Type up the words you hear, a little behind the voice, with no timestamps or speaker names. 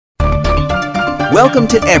Welcome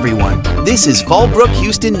to everyone. This is Fallbrook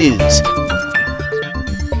Houston News.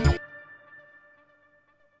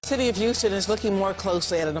 The City of Houston is looking more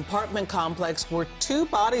closely at an apartment complex where 2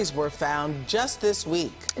 bodies were found just this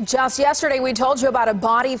week. Just yesterday, we told you about a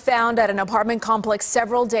body found at an apartment complex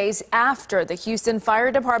several days after the Houston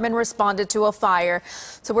Fire Department responded to a fire.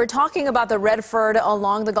 So we're talking about the Redford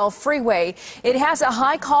along the Gulf Freeway. It has a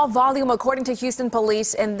high call volume according to Houston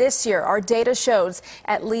police, and this year our data shows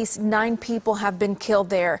at least 9 people have been killed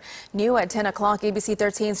there. New at 10 o'clock, ABC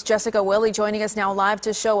 13's Jessica Willey joining us now live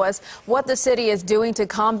to show us what the city is doing to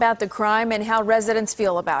combat the crime and how residents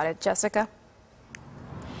feel about it. Jessica?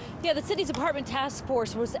 Yeah, the city's apartment task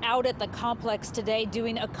force was out at the complex today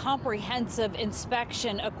doing a comprehensive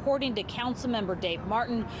inspection, according to Councilmember Dave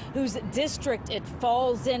Martin, whose district it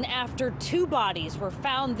falls in after 2 bodies were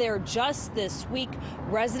found there just this week.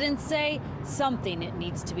 Residents say something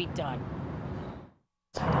needs to be done.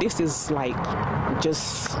 This is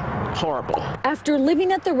just horrible. After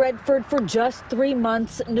living at the Redford for just 3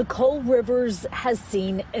 months, Nicole Rivers has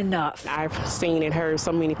seen enough. I've seen and heard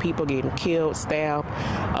so many people getting killed, stabbed,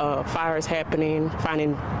 fires happening,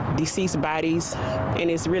 finding deceased bodies,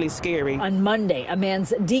 and it's really scary. On Monday, a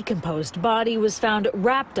man's decomposed body was found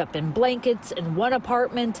wrapped up in blankets in one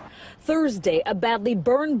apartment. Thursday, a badly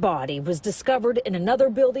burned body was discovered in another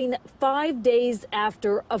building 5 days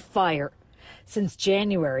after a fire. Since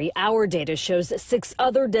January, our data shows 6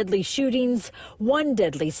 other deadly shootings, 1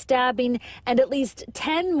 deadly stabbing, and at least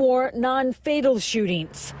 10 more non-fatal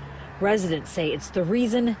shootings. Residents say it's the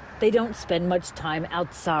reason they don't spend much time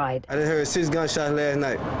outside. I just heard 6 gunshots last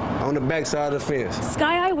night on the back side of the fence.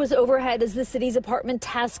 Sky High was overhead as the city's apartment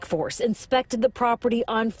task force inspected the property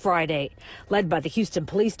on Friday. Led by the Houston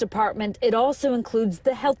Police Department, it also includes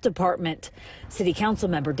the Health Department. City Council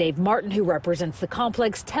member Dave Martin, who represents the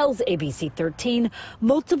complex, tells ABC 13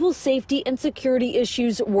 multiple safety and security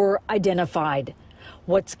issues were identified.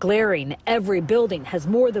 What's glaring, every building has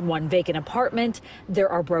more than 1 vacant apartment, there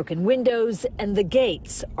are broken windows, and the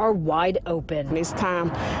gates are wide open. This time,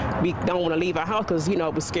 we don't want to leave our house because,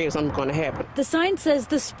 we're scared something's going to happen. The sign says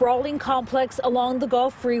the sprawling complex along the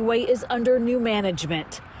Gulf Freeway is under new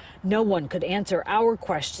management. No one could answer our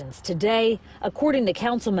questions today. According to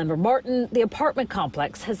Councilmember Martin, the apartment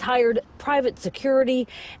complex has hired private security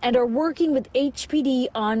and are working with HPD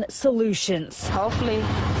on solutions. Hopefully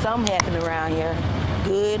something happened around here.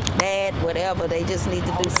 Good, bad, whatever. They just need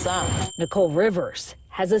to do something. Nicole Rivers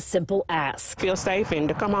has a simple ask. Feel safe and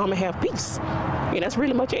to come home and have peace. That's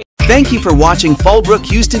really much it. Thank you for watching Fallbrook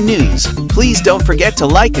Houston News. Please don't forget to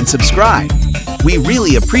like and subscribe. We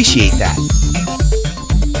really appreciate that.